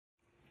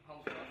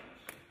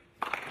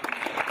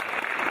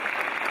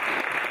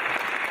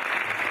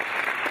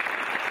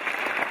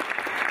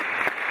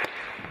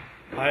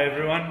Hi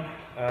everyone.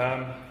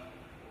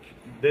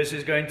 This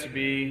is going to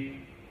be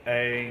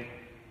a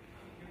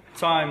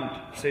timed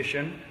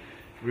session.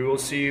 We will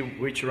see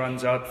which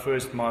runs out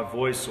first, my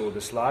voice or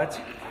the slides.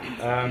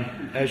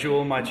 As you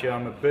all might hear,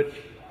 I'm a bit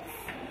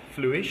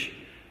fluish,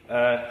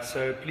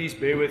 so please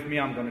bear with me.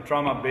 I'm going to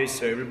try my best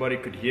so everybody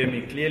could hear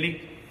me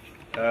clearly.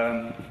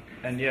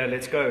 And yeah,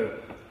 let's go.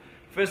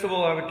 First of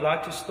all, I would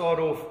like to start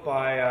off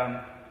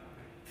by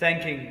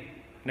thanking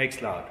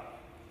Nextcloud.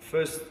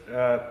 First,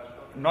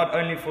 not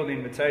only for the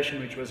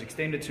invitation which was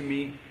extended to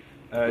me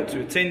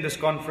to attend this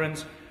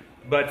conference,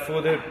 but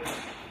for the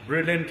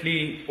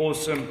brilliantly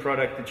awesome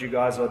product that you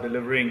guys are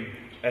delivering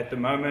at the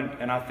moment.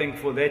 And I think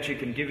for that you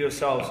can give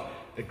yourselves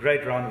a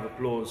great round of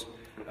applause.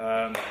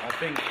 I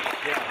think,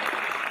 yeah.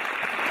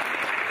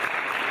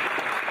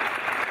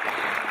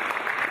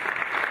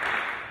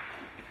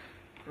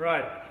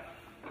 Right,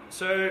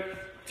 so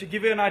to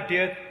give you an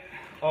idea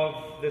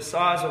of the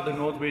size of the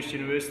Northwest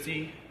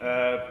University,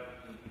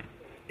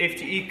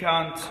 FTE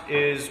count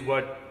is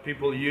what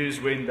people use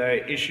when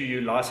they issue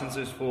you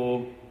licenses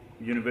for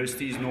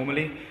universities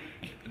normally.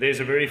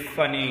 There's a very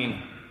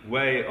funny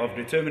way of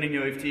determining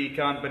your FTE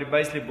count, but it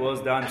basically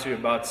boils down to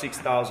about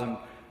 6,000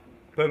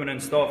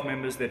 permanent staff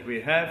members that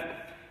we have.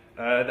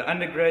 The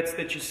undergrads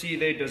that you see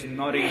there does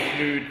not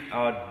include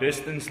our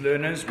distance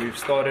learners. We've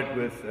started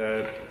with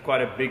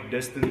quite a big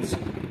distance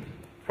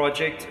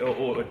project,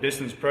 or a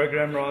distance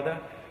program rather,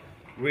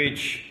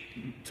 which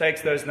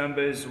takes those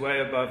numbers way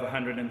above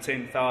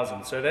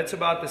 110,000. So that's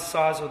about the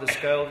size or the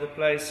scale of the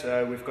place.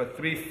 We've got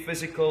 3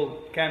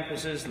 physical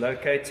campuses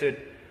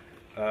located,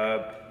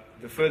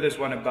 the furthest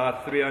one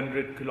about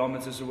 300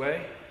 kilometers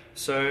away.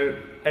 So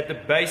at the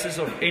basis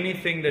of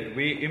anything that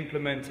we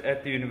implement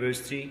at the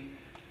university,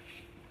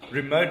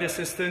 remote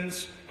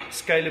assistance,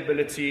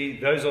 scalability,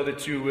 those are the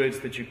 2 words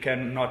that you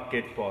cannot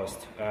get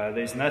past.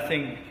 There's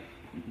nothing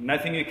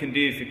you can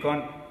do if you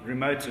can't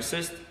remote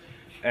assist.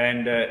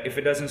 And if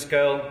it doesn't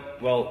scale,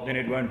 well, then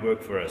it won't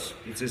work for us.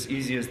 It's as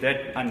easy as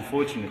that,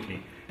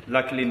 unfortunately.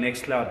 Luckily,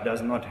 Nextcloud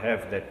does not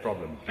have that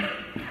problem.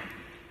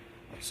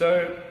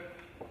 So,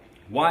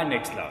 why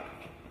Nextcloud?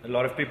 A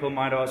lot of people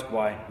might ask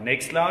why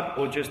Nextcloud,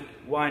 or just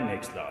why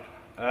Nextcloud?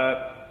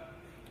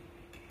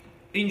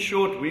 In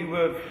short, we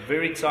were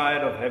very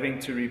tired of having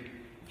to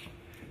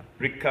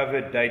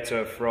recover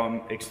data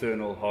from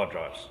external hard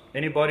drives.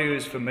 Anybody who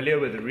is familiar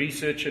with a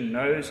researcher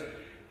knows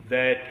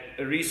that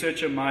a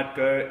researcher might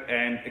go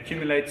and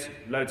accumulate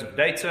loads of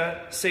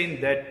data,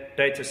 send that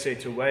data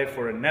set away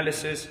for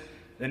analysis.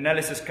 The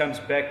analysis comes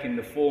back in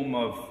the form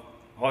of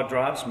hard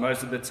drives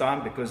most of the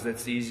time because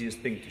that's the easiest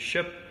thing to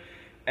ship.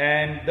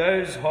 And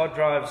those hard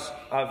drives,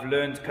 I've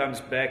learned,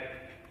 comes back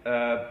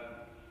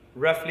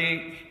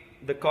roughly,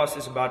 the cost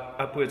is about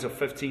upwards of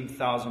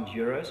 15,000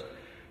 euros.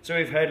 So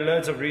we've had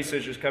loads of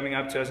researchers coming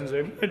up to us and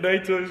saying, my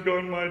data is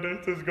gone,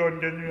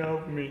 can you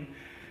help me?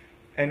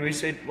 And we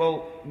said,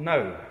 well,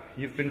 no.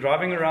 You've been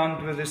driving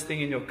around with this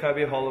thing in your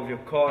cubbyhole of your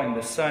car in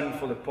the sun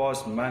for the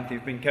past month.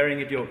 You've been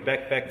carrying it in your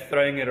backpack,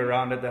 throwing it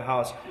around at the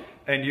house.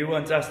 And you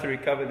want us to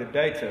recover the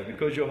data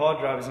because your hard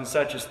drive is in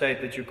such a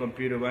state that your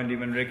computer won't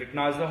even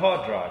recognize the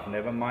hard drive,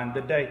 never mind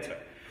the data.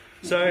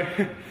 So,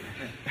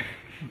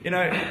 you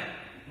know,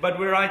 but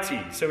we're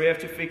IT, so we have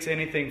to fix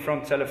anything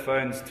from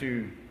telephones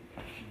to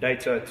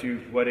data to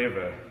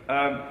whatever.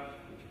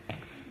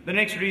 The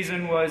next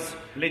reason was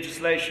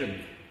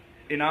legislation.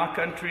 In our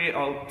country,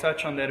 I'll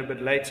touch on that a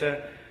bit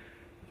later,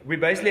 we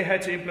basically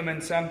had to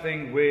implement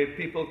something where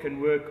people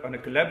can work on a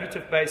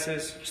collaborative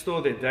basis,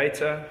 store their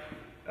data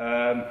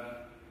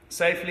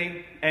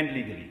safely and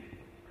legally.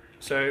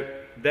 So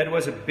that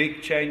was a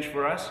big change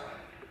for us.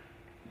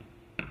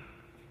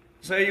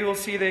 So you will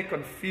see their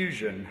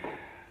confusion.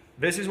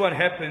 This is what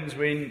happens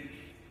when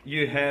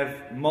you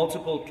have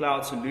multiple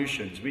cloud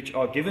solutions which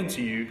are given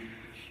to you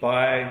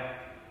by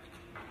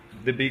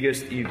the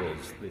biggest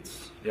evils.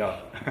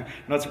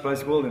 Not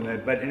supposed to call them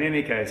that, but in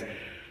any case.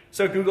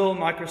 So Google,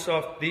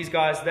 Microsoft, these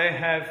guys, they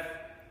have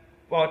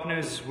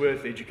partners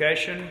with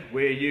education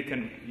where you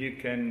can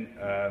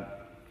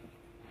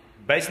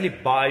basically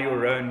buy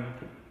your own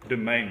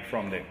domain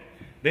from them.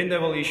 Then they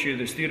will issue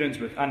the students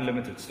with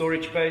unlimited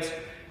storage space,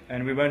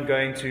 and we won't go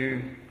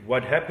into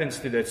what happens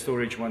to that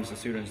storage once the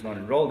student's not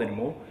enrolled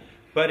anymore.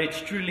 But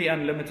it's truly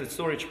unlimited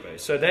storage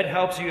space. So that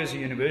helps you as a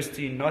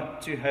university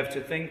not to have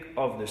to think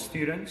of the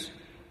students,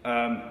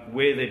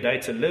 where their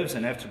data lives,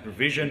 and have to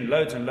provision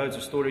loads and loads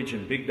of storage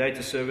and big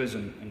data servers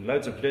and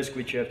loads of disk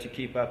which you have to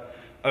keep up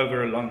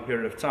over a long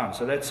period of time.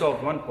 So that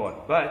solved one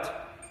part.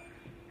 But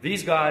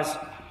these guys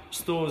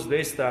stores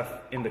their stuff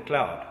in the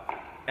cloud.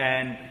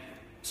 And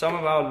some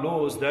of our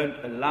laws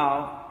don't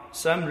allow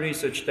some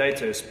research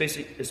data,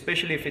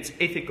 especially if it's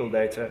ethical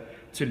data,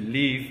 to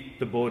leave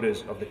the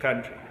borders of the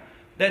country.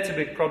 That's a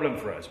big problem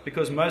for us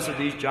because most of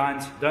these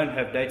giants don't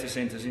have data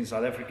centers in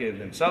South Africa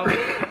themselves.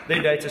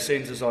 Their data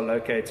centers are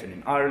located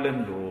in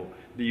Ireland or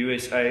the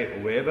USA or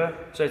wherever,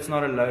 so it's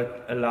not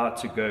allowed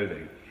to go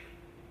there.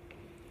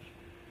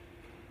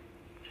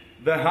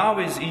 The how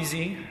is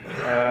easy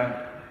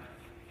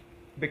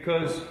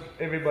because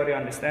everybody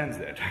understands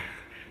that.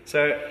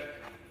 So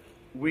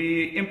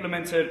we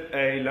implemented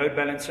a load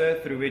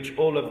balancer through which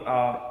all of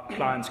our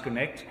clients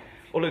connect.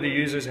 All of the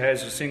users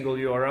has a single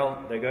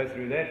URL. They go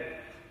through that.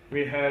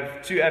 We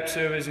have 2 app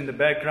servers in the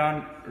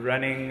background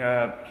running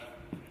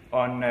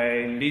on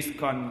a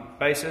least-con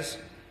basis.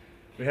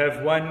 We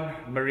have one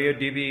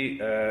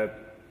MariaDB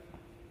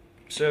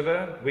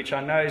server, which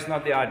I know is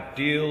not the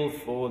ideal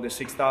for the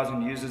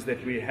 6,000 users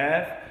that we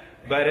have,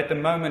 but at the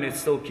moment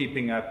it's still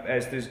keeping up.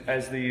 As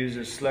the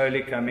users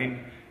slowly come in,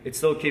 it's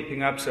still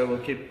keeping up, so we'll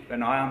keep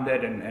an eye on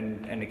that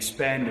and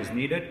expand as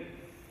needed.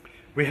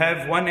 We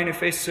have one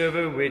NFS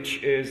server,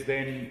 which is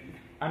then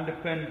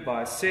underpinned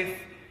by Ceph,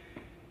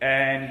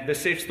 and the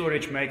Ceph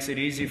storage makes it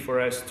easy for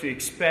us to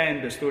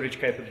expand the storage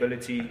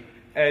capability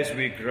as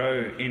we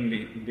grow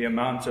in the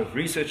amount of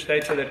research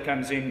data that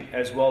comes in,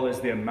 as well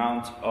as the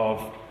amount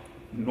of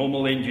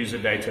normal end user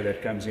data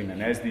that comes in,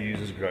 and as the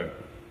users grow.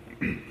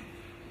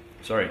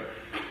 Sorry.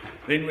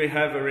 Then we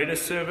have a Redis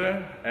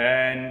server,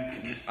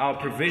 and our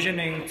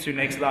provisioning to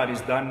Nextcloud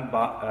is done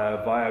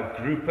via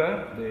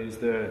Grouper. There's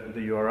the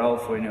URL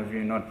for any of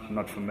you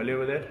not familiar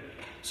with it.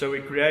 So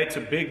we create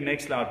a big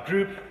Nextcloud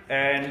group,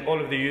 and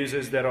all of the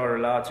users that are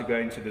allowed to go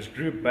into this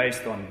group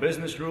based on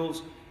business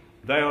rules,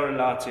 they are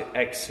allowed to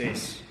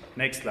access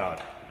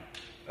Nextcloud.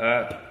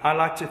 I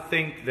like to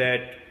think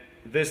that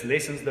this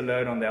lessens the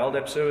load on the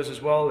LDAP servers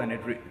as well, and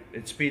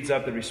it speeds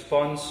up the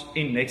response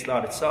in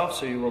Nextcloud itself,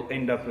 so you will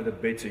end up with a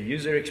better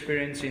user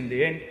experience in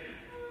the end.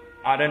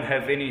 I don't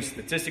have any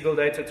statistical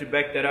data to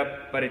back that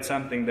up, but it's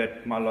something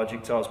that my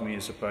logic tells me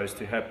is supposed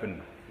to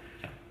happen.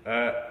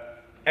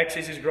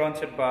 Access is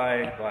granted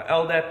by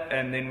LDAP,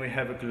 and then we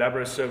have a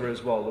Collabora server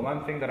as well. The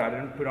one thing that I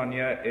didn't put on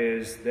here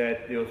is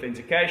that the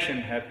authentication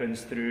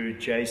happens through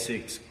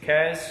J6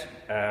 CAS,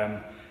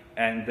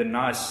 and the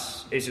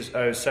nice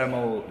SSO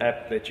SAML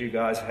app that you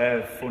guys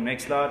have for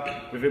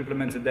Nextcloud. We've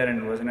implemented that,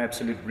 and it was an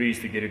absolute breeze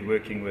to get it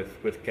working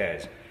with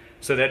CAS.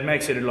 So that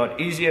makes it a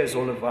lot easier, as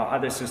all of our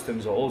other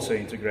systems are also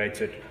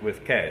integrated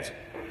with CAS.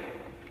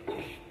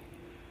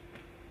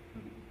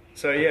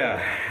 So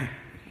yeah,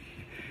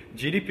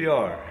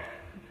 GDPR.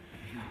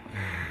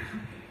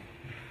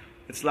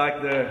 It's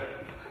like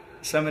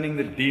summoning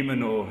the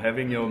demon or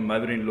having your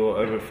mother-in-law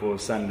over for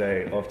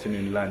Sunday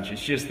afternoon lunch.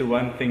 It's just the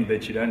one thing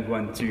that you don't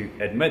want to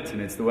admit,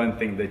 and it's the one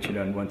thing that you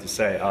don't want to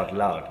say out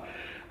loud.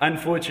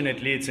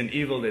 Unfortunately, it's an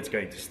evil that's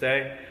going to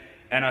stay,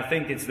 and I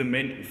think it's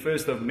the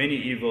first of many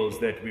evils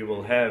that we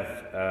will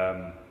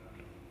have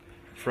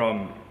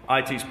from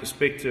IT's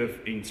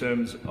perspective in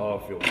terms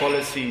of your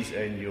policies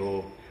and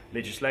your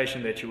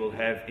legislation that you will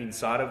have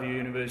inside of your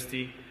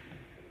university.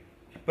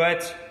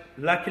 But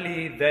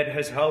luckily, that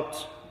has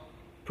helped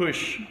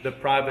push the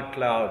private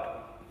cloud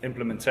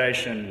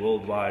implementation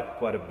worldwide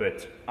quite a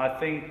bit. I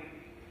think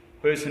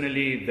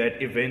personally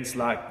that events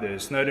like the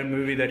Snowden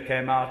movie that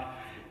came out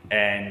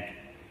and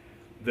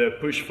the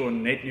push for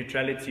net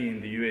neutrality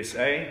in the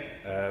USA,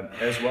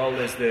 as well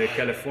as the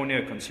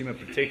California Consumer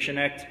Protection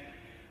Act,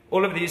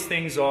 all of these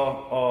things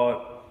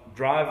are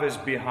drivers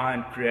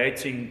behind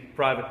creating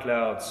private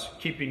clouds,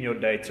 keeping your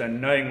data,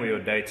 knowing where your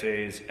data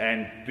is,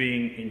 and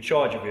being in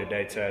charge of your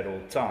data at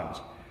all times.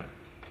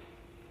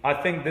 I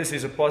think this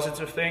is a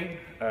positive thing.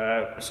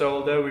 So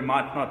although we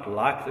might not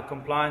like the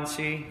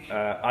compliancy,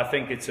 I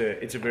think it's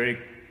a very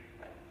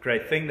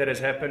great thing that has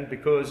happened,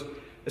 because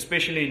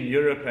especially in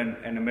Europe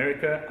and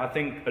America, I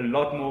think a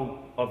lot more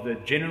of the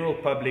general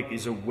public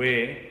is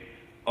aware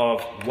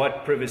of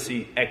what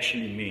privacy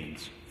actually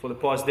means. For the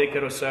past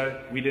decade or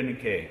so, we didn't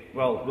care.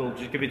 Well, we'll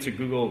just give it to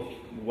Google.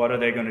 What are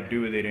they going to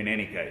do with it in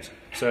any case?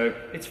 So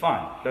it's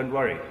fine. Don't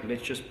worry.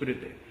 Let's just put it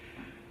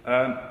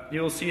there.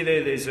 You'll see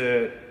there's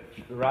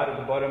right at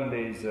the bottom,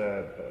 there's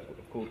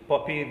called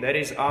POPI. That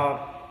is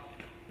our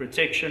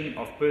Protection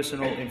of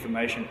Personal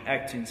Information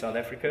Act in South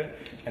Africa.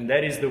 And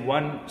that is the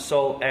one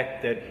sole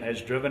act that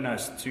has driven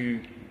us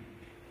to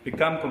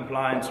become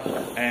compliant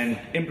and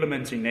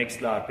implementing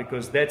Nextcloud,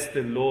 because that's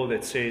the law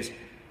that says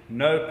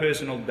no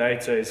personal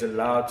data is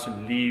allowed to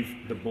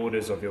leave the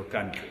borders of your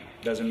country.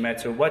 Doesn't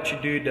matter what you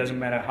do, doesn't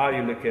matter how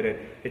you look at it,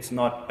 it's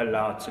not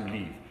allowed to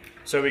leave.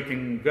 So we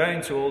can go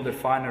into all the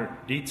finer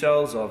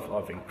details of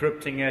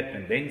encrypting it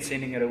and then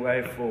sending it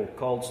away for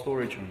cold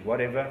storage and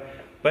whatever.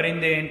 But in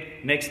the end,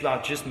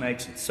 Nextcloud just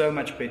makes it so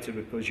much better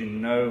because you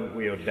know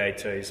where your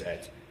data is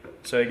at.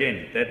 So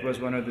again, that was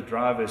one of the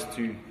drivers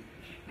to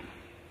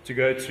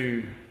go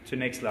to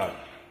Nextcloud.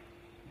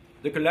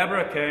 The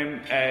Collabora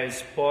came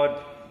as part,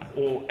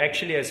 or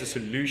actually as a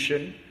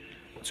solution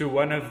to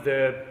one of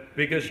the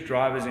biggest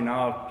drivers in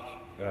our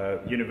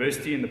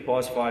university in the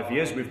past 5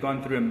 years. We've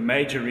gone through a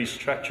major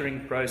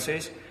restructuring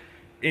process.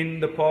 In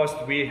the past,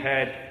 we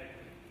had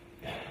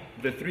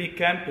the 3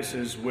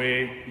 campuses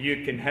where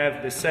you can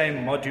have the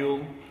same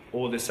module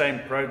or the same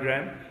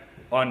program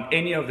on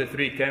any of the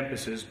 3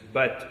 campuses,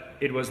 but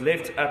it was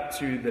left up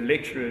to the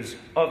lecturers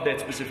of that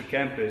specific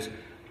campus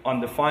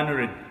on the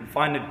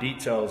finer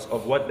details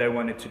of what they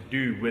wanted to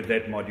do with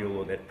that module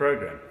or that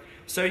program.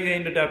 So you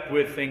ended up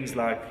with things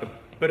like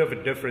bit of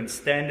a different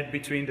standard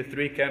between the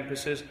three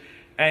campuses,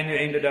 and you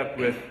ended up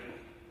with,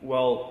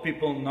 well,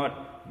 people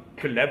not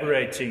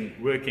collaborating,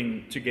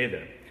 working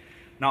together.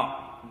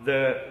 Now,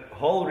 the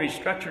whole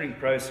restructuring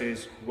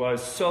process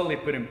was solely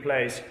put in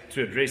place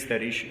to address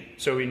that issue.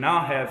 So we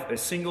now have a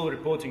single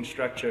reporting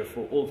structure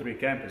for all three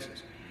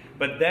campuses.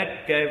 But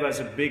that gave us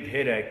a big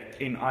headache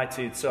in IT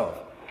itself,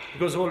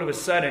 because all of a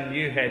sudden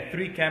you had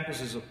three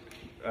campuses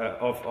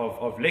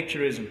of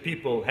lecturers and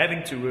people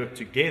having to work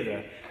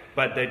together,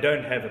 but they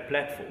don't have a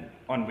platform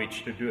on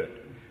which to do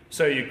it.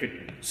 So you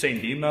could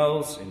send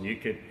emails and you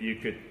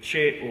could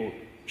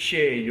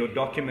share your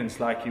documents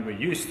like you were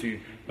used to,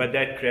 but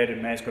that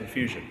created mass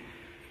confusion.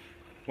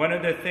 One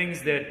of the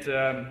things that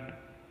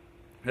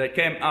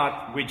came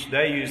out, which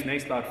they used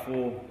Nextcloud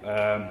for,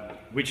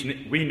 which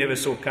we never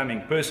saw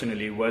coming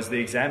personally, was the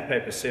exam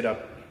paper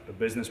setup, a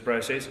business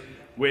process,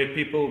 where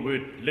people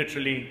would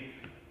literally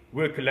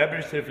work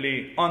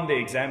collaboratively on the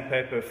exam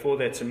paper for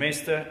that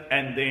semester,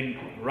 and then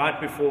right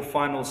before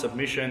final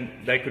submission,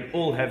 they could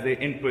all have their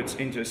inputs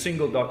into a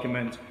single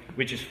document,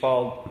 which is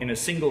filed in a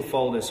single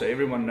folder so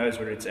everyone knows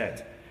where it's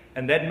at.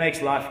 And that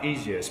makes life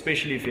easier,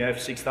 especially if you have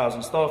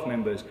 6,000 staff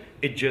members.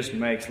 It just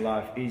makes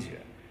life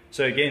easier.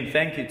 So again,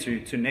 thank you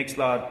to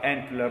Nextcloud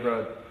and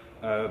Collabora,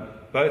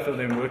 both of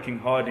them working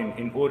hard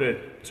in order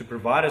to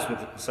provide us with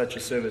such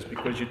a service,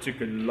 because you took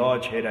a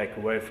large headache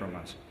away from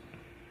us.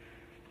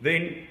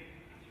 Then,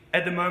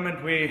 at the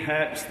moment, we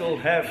still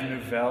have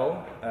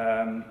Novell,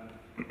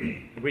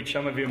 which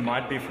some of you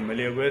might be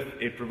familiar with.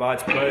 It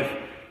provides both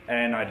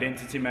an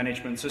identity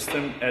management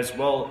system as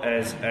well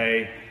as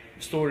a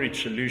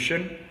storage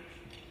solution.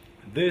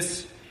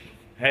 This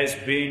has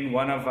been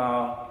one of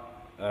our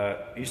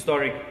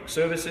historic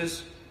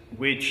services,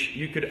 which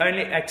you could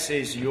only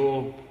access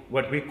your,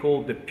 what we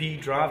call the P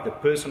drive, the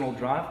personal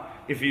drive,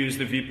 if you use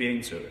the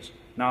VPN service.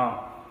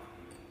 Now,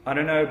 I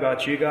don't know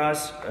about you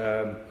guys,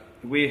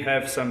 we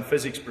have some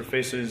physics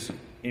professors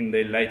in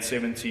their late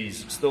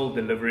 70s still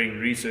delivering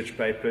research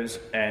papers,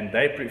 and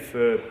they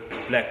prefer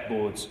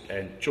blackboards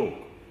and chalk.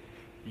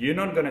 You're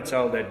not going to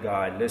tell that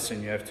guy,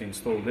 listen, you have to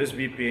install this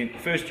VPN.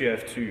 First you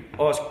have to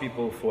ask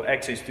people for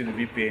access to the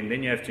VPN,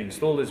 then you have to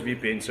install this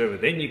VPN server,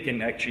 then you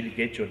can actually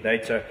get your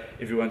data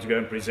if you want to go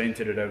and present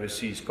it at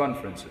overseas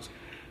conferences.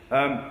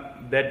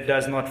 That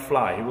does not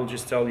fly. He will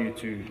just tell you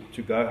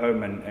to go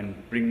home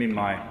and bring me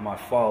my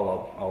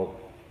file. I'll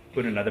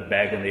put another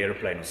bag on the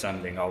airplane or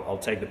something. I'll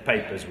take the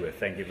papers with,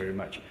 thank you very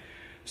much.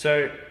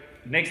 So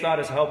Nextcloud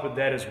has helped with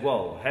that as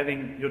well,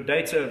 having your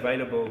data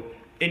available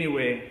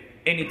anywhere,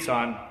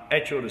 anytime,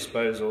 at your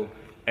disposal,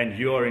 and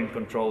you are in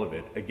control of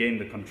it. Again,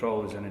 the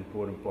control is an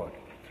important part.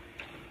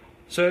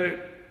 So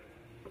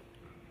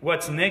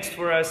what's next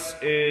for us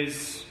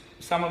is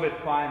some of it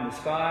pie in the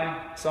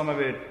sky, some of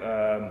it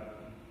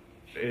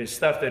is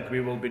stuff that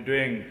we will be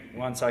doing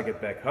once I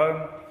get back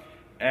home,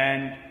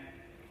 and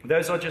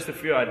those are just a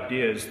few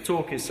ideas.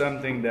 Talk is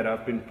something that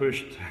I've been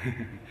pushed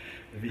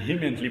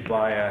vehemently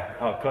by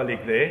our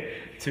colleague there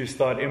to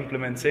start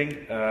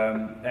implementing,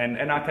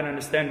 and I can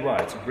understand why.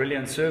 It's a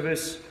brilliant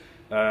service.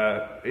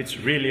 It's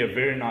really a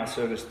very nice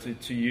service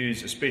to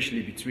use,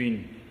 especially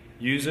between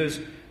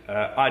users.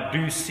 I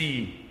do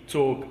see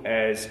Talk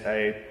as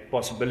a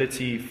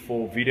possibility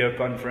for video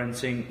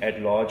conferencing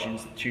at large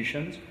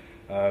institutions.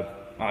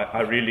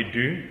 I really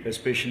do,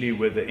 especially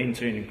with the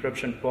end-to-end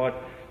encryption part.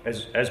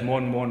 As more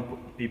and more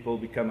people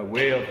become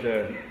aware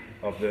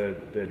of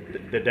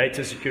the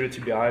data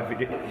security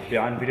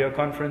behind video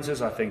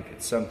conferences, I think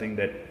it's something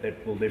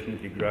that will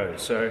definitely grow.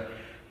 So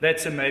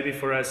that's a maybe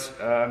for us.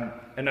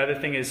 Another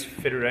thing is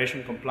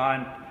federation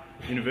compliant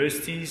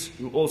universities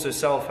who also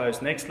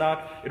self-host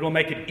Nextcloud. It will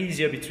make it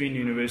easier between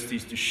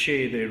universities to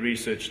share their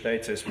research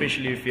data,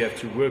 especially if you have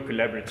to work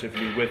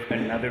collaboratively with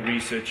another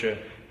researcher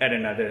at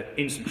another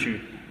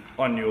institute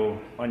on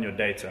your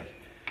data.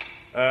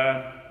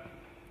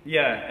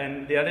 Yeah,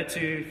 and the other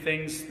two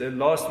things, the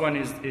last one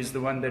is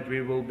the one that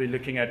we will be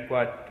looking at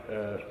quite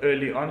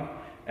early on,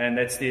 and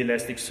that's the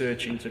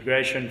Elasticsearch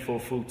integration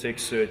for full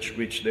text search,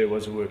 which there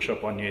was a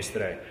workshop on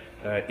yesterday.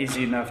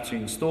 Easy enough to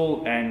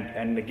install,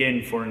 and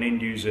again, for an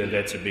end user,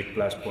 that's a big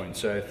plus point.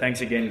 So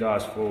thanks again,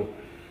 guys,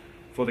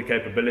 for the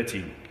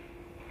capability.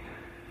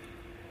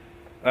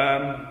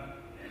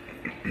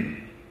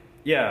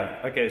 Yeah,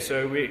 okay,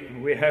 so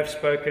we have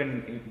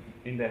spoken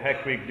in the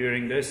Hack Week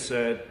during this.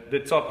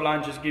 The top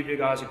line, just give you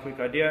guys a quick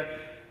idea.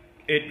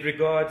 It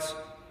regards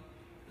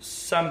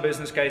some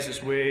business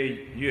cases where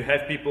you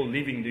have people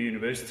leaving the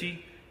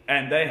university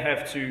and they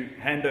have to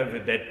hand over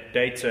that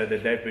data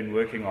that they've been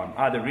working on,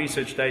 either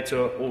research data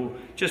or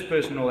just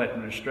personal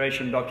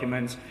administration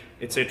documents,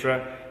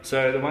 etc.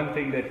 So the one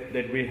thing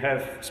that we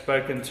have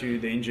spoken to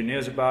the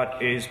engineers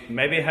about is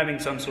maybe having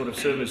some sort of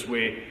service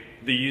where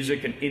the user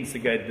can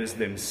instigate this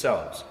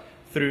themselves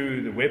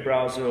through the web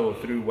browser or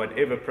through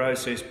whatever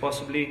process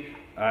possibly,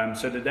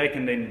 so that they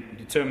can then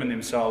determine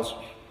themselves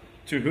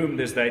to whom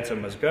this data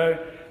must go,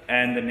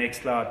 and the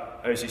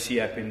Nextcloud OCC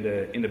app in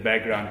the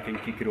background can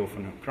kick it off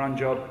on a cron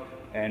job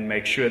and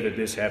make sure that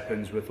this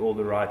happens with all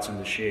the rights and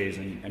the shares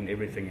and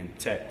everything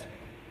intact.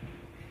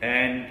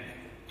 And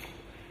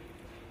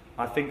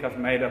I think I've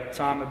made up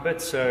time a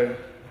bit, so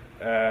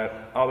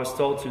I was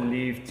told to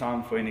leave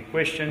time for any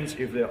questions.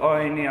 If there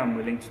are any, I'm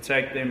willing to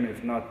take them.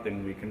 If not,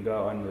 then we can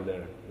go on with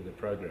the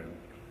program.